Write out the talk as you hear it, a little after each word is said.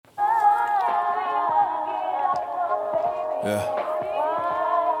Yeah.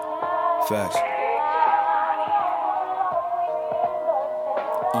 Facts.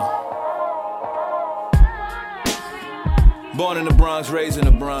 Born in the Bronx, raised in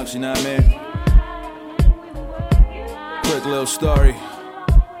the Bronx, you know what I mean? Quick little story.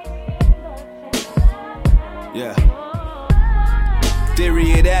 Yeah.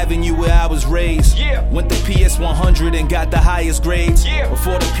 Thieriot Avenue where I was raised. Yeah. Went to PS 100 and got the highest grades. Yeah.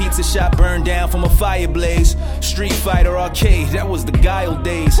 Before the pizza shop burned down from a fire blaze. Street Fighter arcade, that was the guile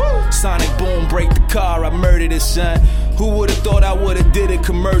days. Woo. Sonic boom, break the car, I murdered his son. Who would've thought I would've did a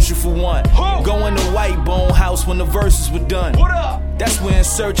commercial for one? Who? Going to White Bone House when the verses were done. What up? That's when In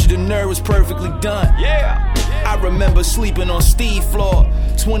Search of the Nerve was perfectly done. Yeah. I remember sleeping on Steve floor.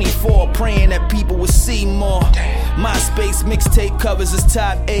 24, praying that people would see more. MySpace mixtape covers his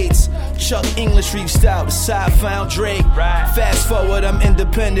top 8s. Chuck English reached out, the side found Drake. Fast forward, I'm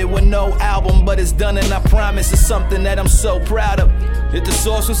independent with no album, but it's done and I promise it's something that I'm so proud of. If the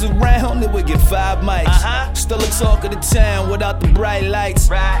source was around, it would get 5 mics. Still a talk of the town without the bright lights.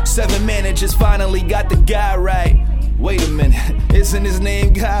 7 managers finally got the guy right. Wait a minute, isn't his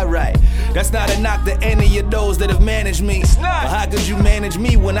name Guy right? That's not a knock to any of those that have managed me. But how could you manage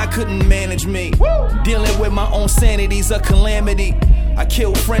me when I couldn't manage me? Woo! Dealing with my own sanity's a calamity. I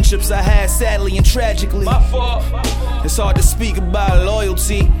killed friendships I had sadly and tragically. My fault. It's hard to speak about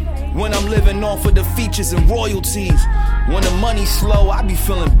loyalty when I'm living off of the features and royalties. When the money's slow, I be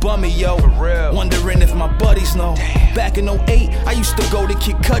feeling bummy, yo. For real. Wondering if my buddies know. Damn. Back in 08, I used to go to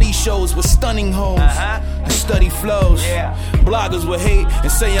Kid Cudi shows with stunning hoes. I study flows. Yeah. Bloggers would hate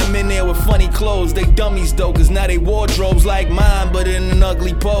and say I'm in there with funny clothes. They dummies though, cause now they wardrobes like mine, but in an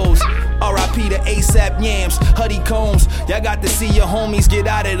ugly pose. R.I.P. to ASAP Yams, Huddy Combs. Y'all got to see your homies get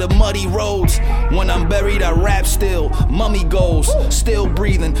out of the muddy roads. When I'm buried, I rap still. Mummy goals, still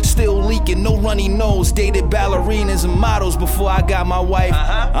breathing, still leaking, no runny nose. Dated ballerinas and models before I got my wife.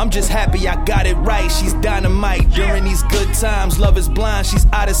 I'm just happy I got it right. She's dynamite. During these good times, love is blind, she's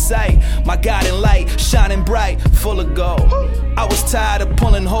out of sight. My guiding light, shining bright, full of gold. I was tired of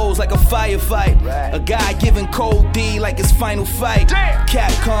pulling holes like a firefight. A guy giving cold D like his final fight.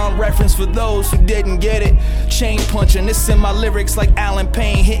 Capcom reference for those who didn't get it. Chain punching, this in my lyrics like Alan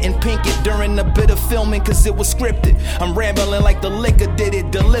Payne hitting Pinkett during a bit of filming cause it was scripted. I'm rambling like the liquor did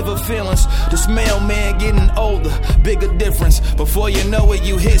it, deliver feelings. This mailman getting older, bigger difference. Before you know it,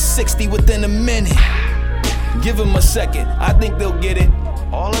 you hit 60 within a minute. Give them a second, I think they'll get it.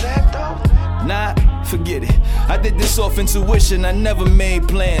 All of that though? Nah, forget it. I did this off intuition, I never made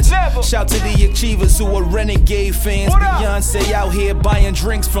plans. Shout to the achievers who are renegade fans. Beyonce out here buying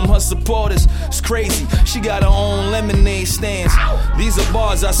drinks from her supporters. It's crazy, she got her own lemonade stands. These are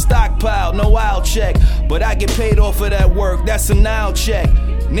bars I stockpiled, no I'll check. But I get paid off of that work, that's a now check.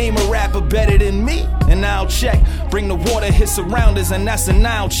 Name a rapper better than me, and I'll check. Bring the water, hit surrounders, and that's a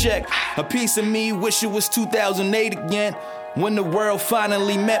now check. A piece of me wish it was 2008 again, when the world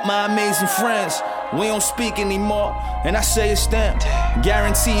finally met my amazing friends. We don't speak anymore, and I say it's them.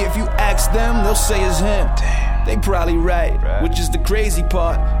 Guarantee if you ask them, they'll say it's him. They probably right, which is the crazy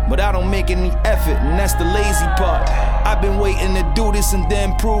part. But I don't make any effort, and that's the lazy part. I've been waiting to do this and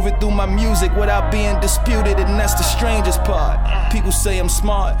then prove it through my music without being disputed, and that's the strangest part. People say I'm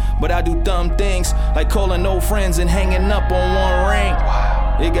smart, but I do dumb things, like calling old friends and hanging up on one ring.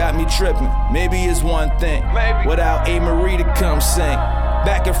 It got me tripping, maybe it's one thing. Without A. Marie to come sing.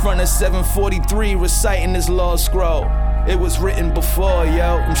 Back in front of 743 reciting this lost scroll. It was written before,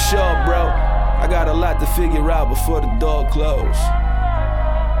 yo, I'm sure, bro. I got a lot to figure out before the door closes.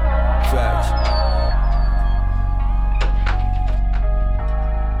 Facts.